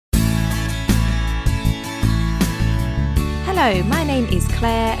Hello, my name is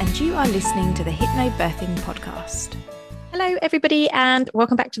Claire and you are listening to the Hypnobirthing Podcast. Hello everybody and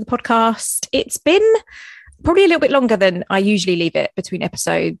welcome back to the podcast. It's been probably a little bit longer than I usually leave it between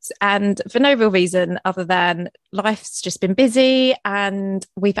episodes, and for no real reason other than life's just been busy and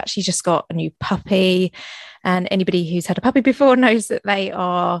we've actually just got a new puppy, and anybody who's had a puppy before knows that they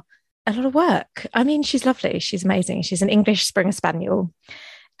are a lot of work. I mean, she's lovely. She's amazing. She's an English Springer Spaniel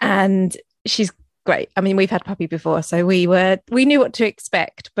and she's great. I mean, we've had a puppy before, so we knew what to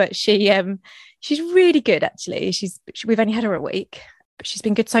expect, but she's really good actually. We've only had her a week, but she's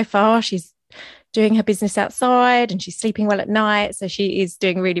been good so far. She's doing her business outside and she's sleeping well at night, so she is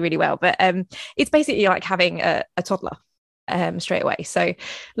doing really, really well. But it's basically like having a toddler straight away. So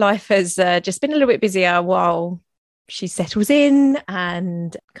life has just been a little bit busier while she settles in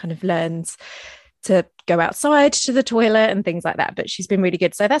and kind of learns to go outside to the toilet and things like that. But she's been really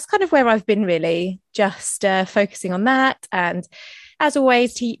good. So that's kind of where I've been, really just focusing on that. And as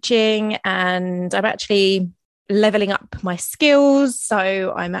always, teaching, and I'm actually leveling up my skills.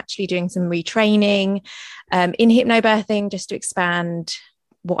 So I'm actually doing some retraining in hypnobirthing just to expand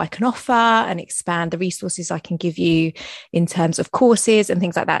what I can offer and expand the resources I can give you in terms of courses and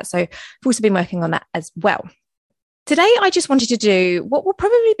things like that. So I've also been working on that as well. Today, I just wanted to do what will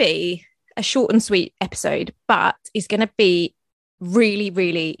probably be a short and sweet episode, but is going to be really,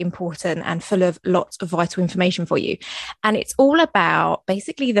 really important and full of lots of vital information for you. And it's all about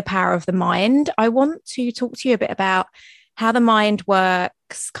basically the power of the mind. I want to talk to you a bit about how the mind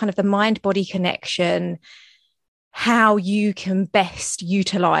works, kind of the mind-body connection, how you can best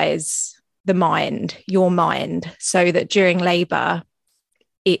utilize the mind, your mind, so that during labor,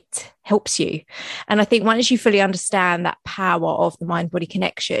 it helps you. And I think once you fully understand that power of the mind-body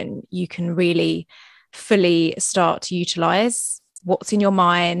connection, you can really fully start to utilize what's in your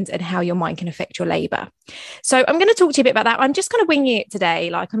mind and how your mind can affect your labor. So I'm going to talk to you a bit about that. I'm just kind of winging it today.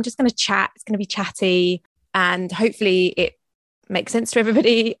 Like, I'm just going to chat. It's going to be chatty and hopefully it makes sense to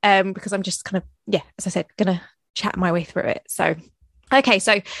everybody, because I'm just kind of, as I said, going to chat my way through it. So okay,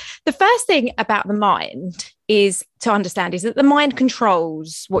 so the first thing about the mind is to understand is that the mind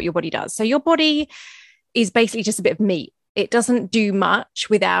controls what your body does. So your body is basically just a bit of meat. It doesn't do much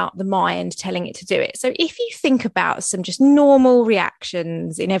without the mind telling it to do it. So if you think about some just normal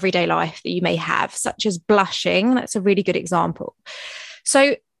reactions in everyday life that you may have, such as blushing, that's a really good example.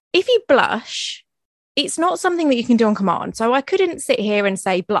 So if you blush, it's not something that you can do on command. So I couldn't sit here and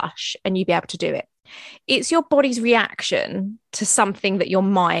say blush and you'd be able to do it. It's your body's reaction to something that your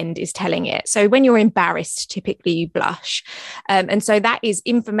mind is telling it. So when you're embarrassed, typically you blush. And so that is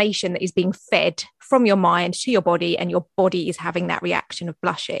information that is being fed from your mind to your body, and your body is having that reaction of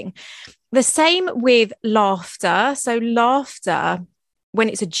blushing. The same with laughter. So laughter, when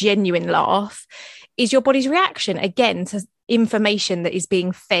it's a genuine laugh, is your body's reaction, again, to information that is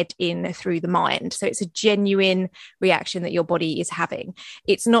being fed in through the mind. So it's a genuine reaction that your body is having.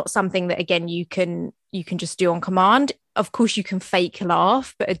 It's not something that, again, you can just do on command. Of course, you can fake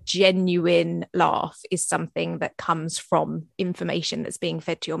laugh, but a genuine laugh is something that comes from information that's being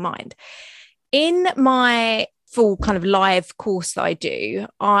fed to your mind. In my full kind of live course that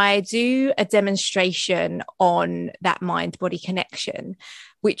I do a demonstration on that mind-body connection,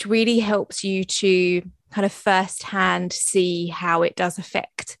 which really helps you to kind of firsthand see how it does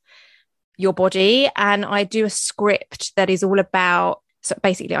affect your body. And I do a script that is all about, so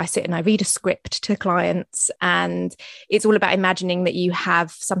basically I sit and I read a script to clients, and it's all about imagining that you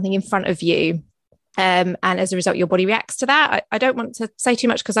have something in front of you. And as a result, your body reacts to that. I don't want to say too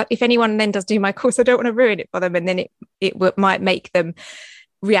much, because if anyone then does do my course, I don't want to ruin it for them. And then it might make them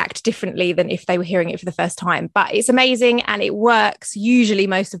react differently than if they were hearing it for the first time. But it's amazing and it works usually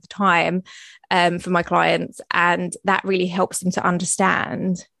most of the time for my clients. And that really helps them to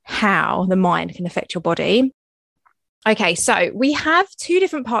understand how the mind can affect your body. Okay, so we have two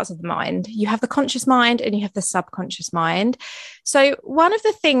different parts of the mind. You have the conscious mind and you have the subconscious mind. So one of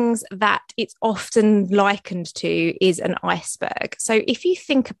the things that it's often likened to is an iceberg. So if you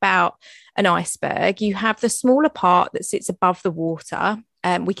think about an iceberg, you have the smaller part that sits above the water.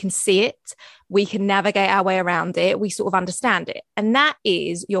 We can see it, we can navigate our way around it, we sort of understand it. And that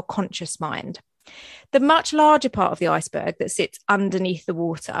is your conscious mind. The much larger part of the iceberg that sits underneath the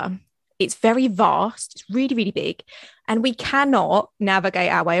water, it's very vast, it's really, really big, and we cannot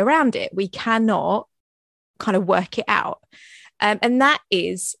navigate our way around it. We cannot kind of work it out. And that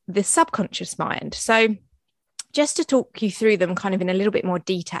is the subconscious mind. So just to talk you through them kind of in a little bit more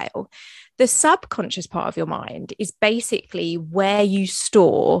detail, The subconscious part of your mind is basically where you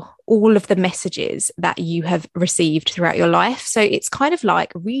store all of the messages that you have received throughout your life. So it's kind of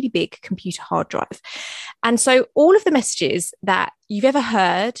like a really big computer hard drive. And so all of the messages that you've ever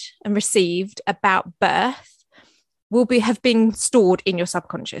heard and received about birth have been stored in your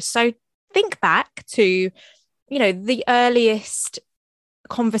subconscious. So think back to, the earliest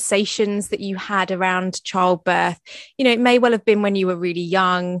conversations that you had around childbirth. It may well have been when you were really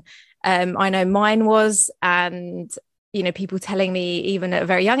young. I know mine was, and people telling me even at a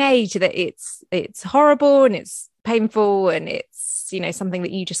very young age that it's horrible and it's painful and it's something that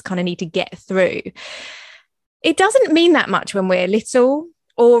you just kind of need to get through. It doesn't mean that much when we're little,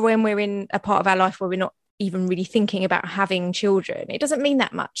 or when we're in a part of our life where we're not even really thinking about having children. It doesn't mean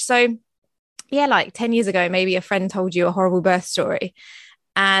that much. So yeah, like 10 years ago, maybe a friend told you a horrible birth story,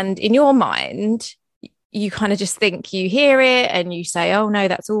 and in your mind you kind of just think, you hear it and you say, oh no,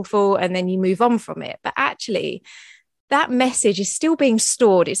 that's awful, and then you move on from it. But actually that message is still being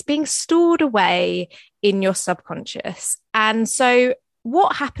stored. It's being stored away in your subconscious. And so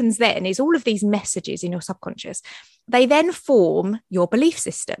what happens then is all of these messages in your subconscious, they then form your belief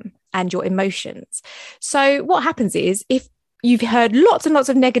system and your emotions. So what happens is, if you've heard lots and lots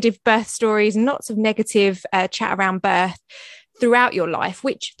of negative birth stories and lots of negative chat around birth throughout your life,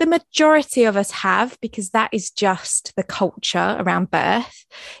 which the majority of us have, because that is just the culture around birth.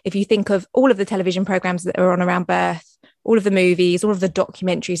 If you think of all of the television programs that are on around birth, all of the movies, all of the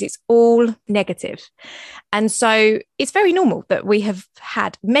documentaries, it's all negative. And so it's very normal that we have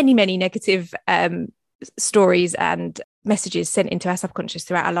had many, many negative stories and messages sent into our subconscious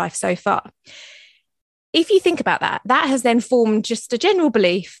throughout our life so far. If you think about that, that has then formed just a general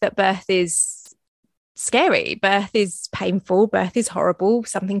belief that birth is scary, birth is painful, birth is horrible,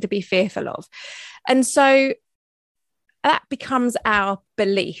 something to be fearful of. And so that becomes our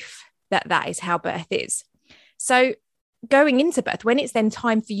belief that that is how birth is. So going into birth, when it's then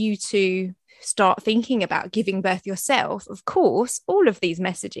time for you to start thinking about giving birth yourself, of course, all of these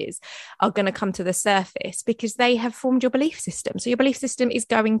messages are going to come to the surface because they have formed your belief system. So your belief system is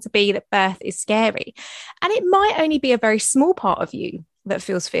going to be that birth is scary. And it might only be a very small part of you that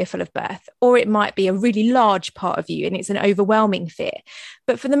feels fearful of birth, or it might be a really large part of you and it's an overwhelming fear.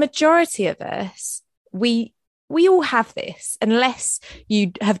 But for the majority of us, we all have this, unless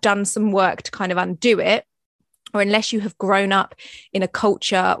you have done some work to kind of undo it, or unless you have grown up in a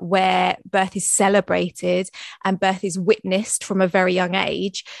culture where birth is celebrated and birth is witnessed from a very young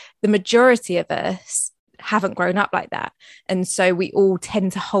age. The majority of us haven't grown up like that. And so we all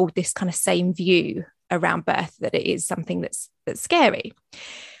tend to hold this kind of same view around birth, that it is something that's scary.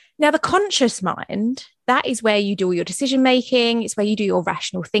 Now, the conscious mind, that is where you do all your decision making. It's where you do your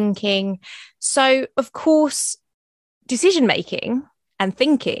rational thinking. So, of course, decision making and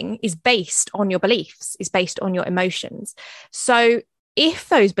thinking is based on your beliefs, is based on your emotions. So if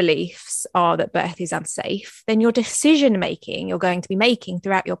those beliefs are that birth is unsafe, then your decision making you're going to be making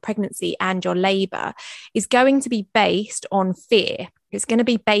throughout your pregnancy and your labor is going to be based on fear. It's going to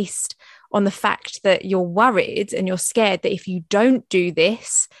be based on the fact that you're worried and you're scared that if you don't do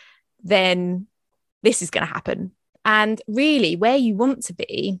this, then this is going to happen. And really, where you want to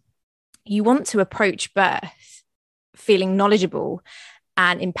be, you want to approach birth feeling knowledgeable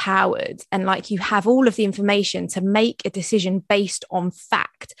and empowered, and like you have all of the information to make a decision based on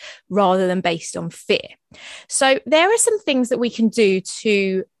fact rather than based on fear. So there are some things that we can do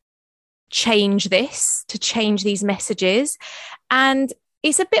to change this, to change these messages. And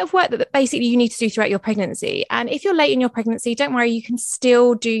it's a bit of work that basically you need to do throughout your pregnancy. And if you're late in your pregnancy, don't worry, you can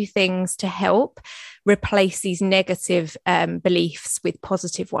still do things to help replace these negative beliefs with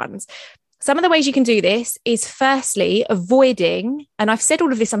positive ones. Some of the ways you can do this is firstly avoiding, and I've said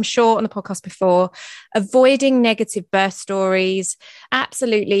all of this, I'm sure, on the podcast before, avoiding negative birth stories.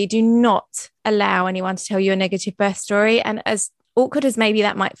 Absolutely do not allow anyone to tell you a negative birth story. And as awkward as maybe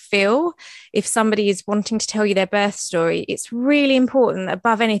that might feel, if somebody is wanting to tell you their birth story, it's really important that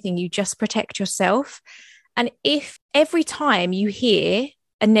above anything, you just protect yourself. And if every time you hear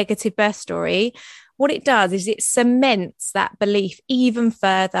a negative birth story, what it does is it cements that belief even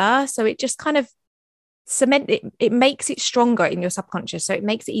further. So it just kind of it makes it stronger in your subconscious. So it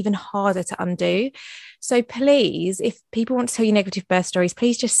makes it even harder to undo. So please, if people want to tell you negative birth stories,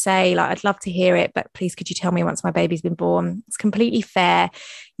 please just say, like, I'd love to hear it, but please could you tell me once my baby's been born? It's completely fair.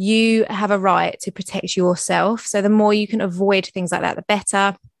 You have a right to protect yourself. So the more you can avoid things like that, the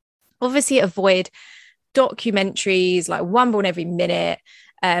better. Obviously, avoid documentaries like One Born Every Minute.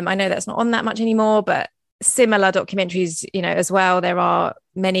 I know that's not on that much anymore, but similar documentaries, as well. There are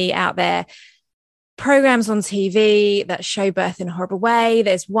many out there. programs on TV that show birth in a horrible way.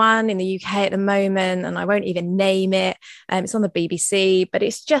 There's one in the UK at the moment, and I won't even name it. It's on the BBC, but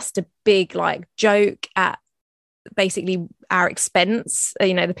it's just a big like joke at basically our expense.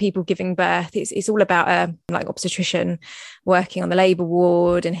 The people giving birth. It's all about a like obstetrician working on the labour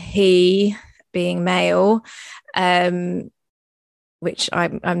ward, and he being male, which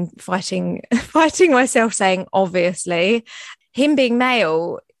I'm fighting myself saying, obviously, him being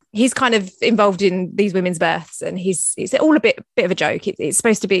male, he's kind of involved in these women's births, and it's all a bit of a joke. It's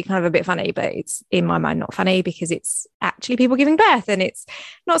supposed to be kind of a bit funny, but it's in my mind not funny because it's actually people giving birth, and it's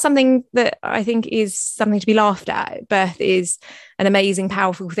not something that I think is something to be laughed at. Birth is an amazing,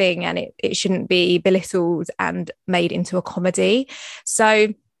 powerful thing, and it shouldn't be belittled and made into a comedy.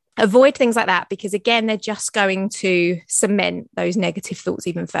 So avoid things like that, because again, they're just going to cement those negative thoughts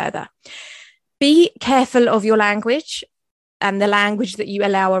even further. Be careful of your language and the language that you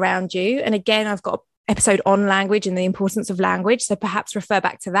allow around you. And again, I've got an episode on language and the importance of language. So perhaps refer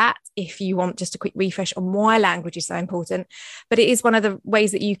back to that if you want just a quick refresh on why language is so important. But it is one of the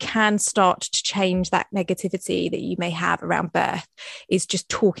ways that you can start to change that negativity that you may have around birth, is just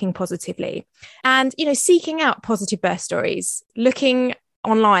talking positively. And, seeking out positive birth stories, looking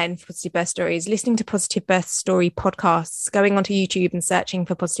online for positive birth stories, listening to positive birth story podcasts, going onto YouTube and searching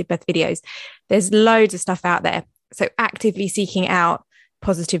for positive birth videos. There's loads of stuff out there. So actively seeking out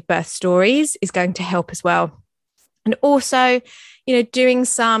positive birth stories is going to help as well. And also, doing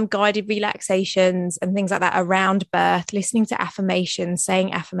some guided relaxations and things like that around birth, listening to affirmations,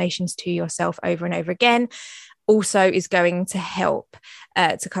 saying affirmations to yourself over and over again, also is going to help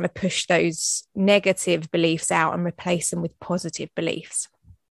to kind of push those negative beliefs out and replace them with positive beliefs.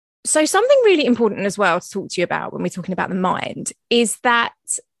 So something really important as well to talk to you about when we're talking about the mind is that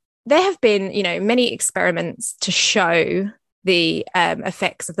there have been, many experiments to show the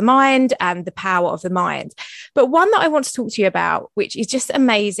effects of the mind and the power of the mind. But one that I want to talk to you about, which is just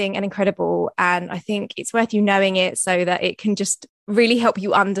amazing and incredible, and I think it's worth you knowing it so that it can just really help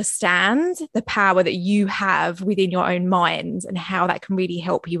you understand the power that you have within your own mind and how that can really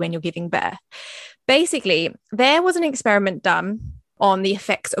help you when you're giving birth. Basically, there was an experiment done on the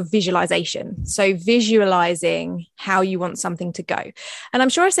effects of visualization. So visualizing how you want something to go. And I'm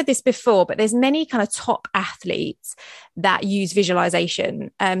sure I've said this before, but there's many kind of top athletes that use visualization.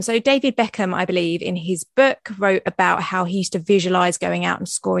 So David Beckham, I believe, in his book wrote about how he used to visualize going out and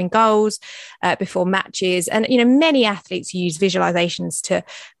scoring goals before matches. And, many athletes use visualizations to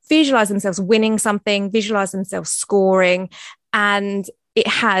visualize themselves winning something, visualize themselves scoring, and it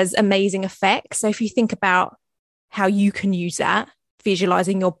has amazing effects. So if you think about how you can use that,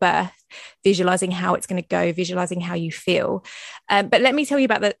 visualizing your birth, visualizing how it's going to go, visualizing how you feel. But let me tell you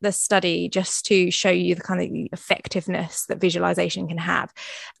about the study just to show you the kind of effectiveness that visualization can have.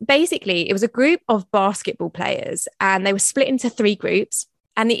 Basically, it was a group of basketball players and they were split into 3 groups.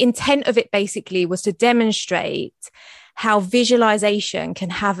 And the intent of it basically was to demonstrate how visualization can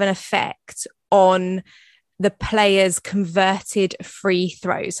have an effect on the players' converted free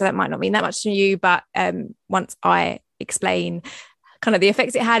throws. So that might not mean that much to you, but once I explain kind of the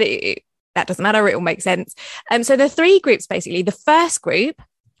effects it had, that doesn't matter, it will make sense. So the 3 groups, basically, the first group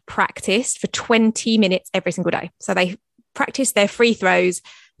practiced for 20 minutes every single day. So they practiced their free throws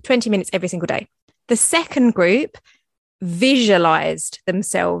 20 minutes every single day. The second group visualized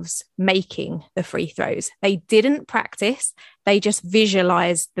themselves making the free throws. They didn't practice, they just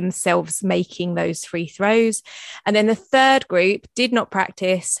visualized themselves making those free throws. And then the third group did not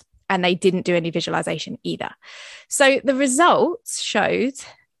practice, and they didn't do any visualization either. So the results showed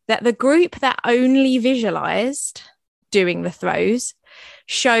that the group that only visualized doing the throws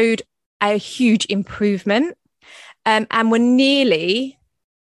showed a huge improvement and were nearly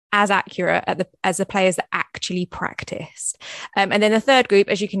as accurate as the players that actually practiced. And then the third group,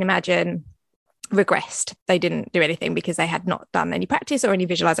 as you can imagine, regressed. They didn't do anything because they had not done any practice or any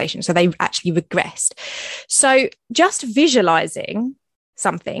visualization. So they actually regressed. So just visualizing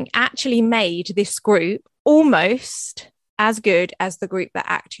something actually made this group almost as good as the group that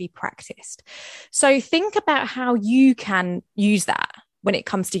actually practiced. So think about how you can use that when it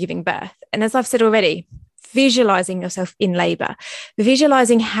comes to giving birth. And as I've said already, visualizing yourself in labor,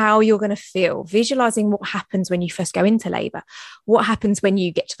 visualizing how you're going to feel, visualizing what happens when you first go into labor, what happens when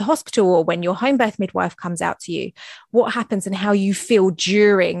you get to the hospital or when your home birth midwife comes out to you, what happens and how you feel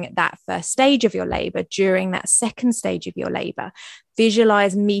during that first stage of your labor, during that second stage of your labor.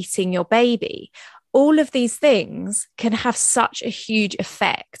 Visualize meeting your baby. All of these things can have such a huge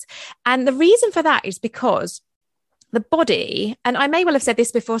effect. And the reason for that is because the body, and I may well have said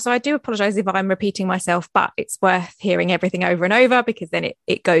this before, so I do apologize if I'm repeating myself, but it's worth hearing everything over and over because then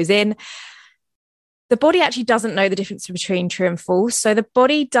it goes in. the body actually doesn't know the difference between true and false. So the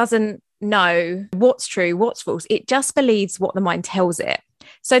body doesn't know what's true, what's false. It just believes what the mind tells it.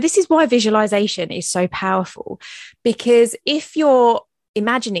 So this is why visualization is so powerful, because if you're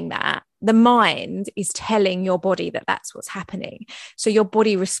imagining that, the mind is telling your body that that's what's happening. So your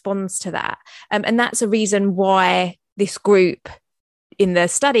body responds to that. And that's a reason why this group in the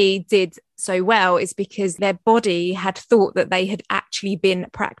study did so well, is because their body had thought that they had actually been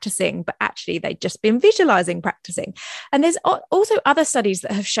practicing, but actually they'd just been visualizing practicing. And there's also other studies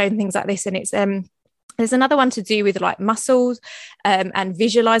that have shown things like this. And it's there's another one to do with like muscles and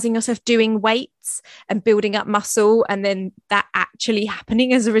visualizing yourself doing weights and building up muscle, and then that actually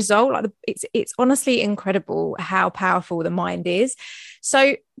happening as a result. Like it's honestly incredible how powerful the mind is.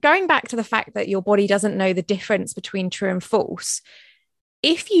 So going back to the fact that your body doesn't know the difference between true and false,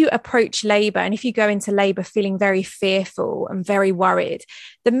 if you approach labor and if you go into labor feeling very fearful and very worried,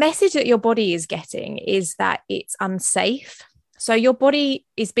 the message that your body is getting is that it's unsafe. So your body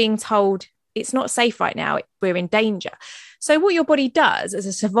is being told it's not safe right now, we're in danger. So what your body does as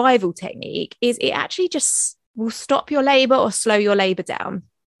a survival technique is it actually just will stop your labor or slow your labor down.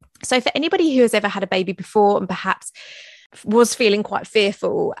 So for anybody who has ever had a baby before and perhaps was feeling quite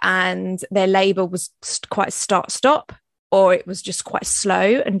fearful and their labor was quite start-stop, or it was just quite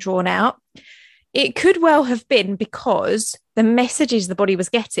slow and drawn out, it could well have been because the messages the body was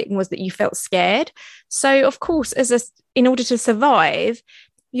getting was that you felt scared. So of course, in order to survive,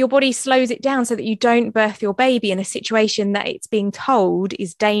 your body slows it down so that you don't birth your baby in a situation that it's being told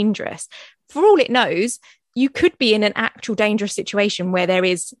is dangerous. For all it knows, you could be in an actual dangerous situation where there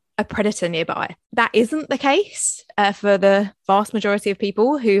is a predator nearby. That isn't the case for the vast majority of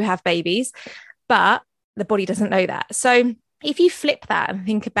people who have babies, but the body doesn't know that. So if you flip that and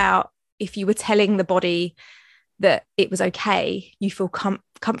think about if you were telling the body that it was okay, you feel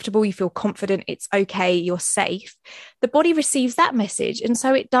comfortable, you feel confident, it's okay, you're safe, the body receives that message. And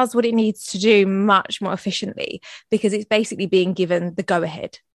so it does what it needs to do much more efficiently, because it's basically being given the go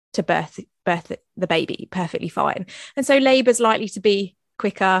ahead to birth the baby perfectly fine. And so labor is likely to be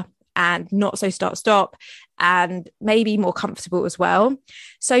quicker and not so start-stop and maybe more comfortable as well.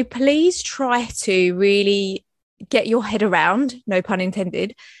 So please try to really get your head around, no pun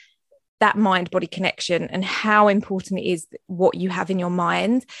intended, that mind-body connection and how important it is what you have in your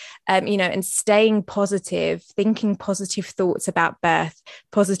mind, and staying positive, thinking positive thoughts about birth,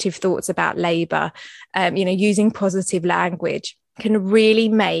 positive thoughts about labor, using positive language can really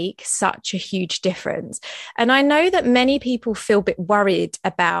make such a huge difference. And I know that many people feel a bit worried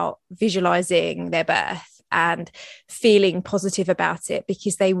about visualizing their birth and feeling positive about it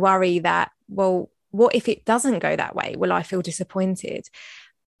because they worry that, well, what if it doesn't go that way? Will I feel disappointed?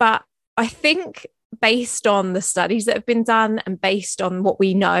 But I think based on the studies that have been done and based on what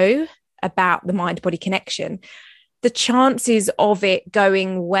we know about the mind-body connection, the chances of it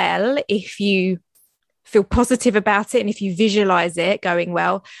going well, if you feel positive about it and if you visualize it going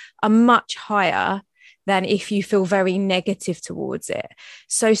well, are much higher than if you feel very negative towards it.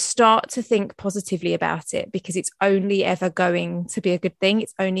 So start to think positively about it, because it's only ever going to be a good thing.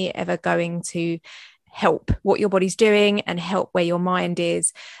 It's only ever going to help what your body's doing and help where your mind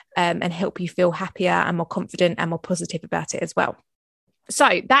is, and help you feel happier and more confident and more positive about it as well.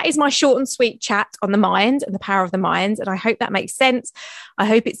 So that is my short and sweet chat on the mind and the power of the mind. And I hope that makes sense. I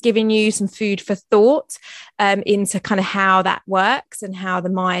hope it's given you some food for thought into kind of how that works and how the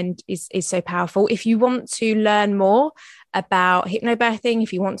mind is so powerful. If you want to learn more about hypnobirthing,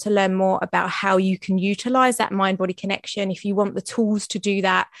 if you want to learn more about how you can utilize that mind-body connection, if you want the tools to do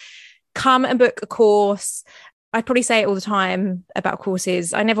that, come and book a course. I probably say it all the time about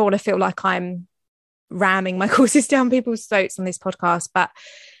courses. I never want to feel like I'm ramming my courses down people's throats on this podcast, but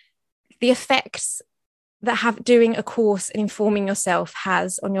the effects that have doing a course and informing yourself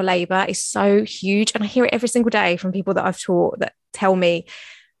has on your labor is so huge. And I hear it every single day from people that I've taught that tell me,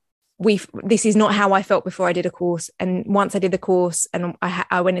 this is not how I felt before I did a course. And once I did the course and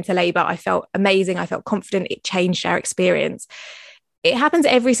I went into labor, I felt amazing. I felt confident. It changed our experience. It happens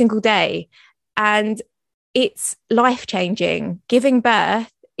every single day and it's life-changing. Giving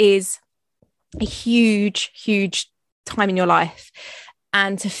birth is a huge, huge time in your life.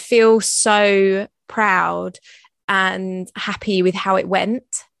 And to feel so proud and happy with how it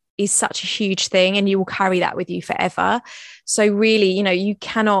went is such a huge thing, and you will carry that with you forever. So really, you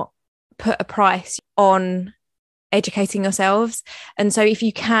cannot put a price on educating yourselves. And so if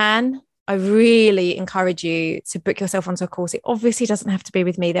you can, I really encourage you to book yourself onto a course. It obviously doesn't have to be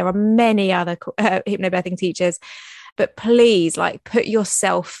with me. There are many other hypnobirthing teachers, but please put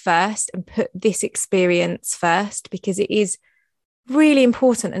yourself first and put this experience first, because it is Really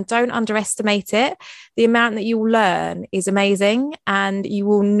important, and don't underestimate it. The amount that you'll learn is amazing and you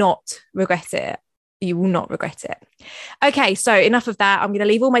will not regret it. You will not regret it. Okay, so enough of that. I'm going to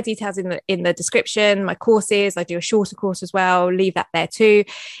leave all my details in the description, my courses. I do a shorter course as well. Leave that there too.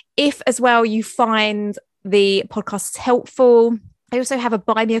 If as well you find the podcast helpful, I also have a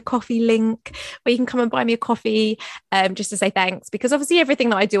buy me a coffee link where you can come and buy me a coffee just to say thanks, because obviously everything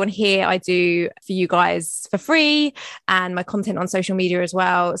that I do on here, I do for you guys for free, and my content on social media as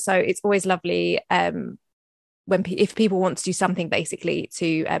well. So it's always lovely if people want to do something basically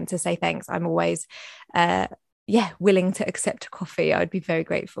to say thanks. I'm always willing to accept a coffee. I would be very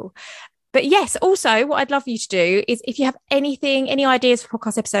grateful. But yes, also what I'd love you to do is, if you have any ideas for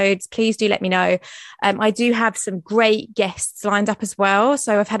podcast episodes, please do let me know. I do have some great guests lined up as well.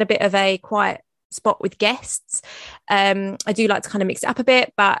 So I've had a bit of a quiet spot with guests. I do like to kind of mix it up a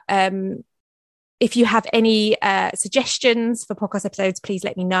bit, but if you have any suggestions for podcast episodes, please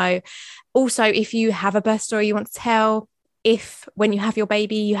let me know. Also, if you have a birth story you want to tell, if when you have your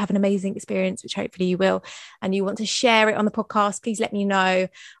baby, you have an amazing experience, which hopefully you will, and you want to share it on the podcast, please let me know.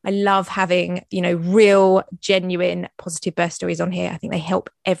 I love having, real, genuine, positive birth stories on here. I think they help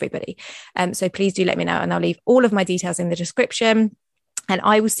everybody. So please do let me know, and I'll leave all of my details in the description. And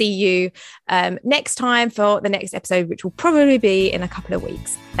I will see you next time for the next episode, which will probably be in a couple of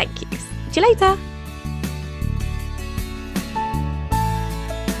weeks. Thank you. See you later.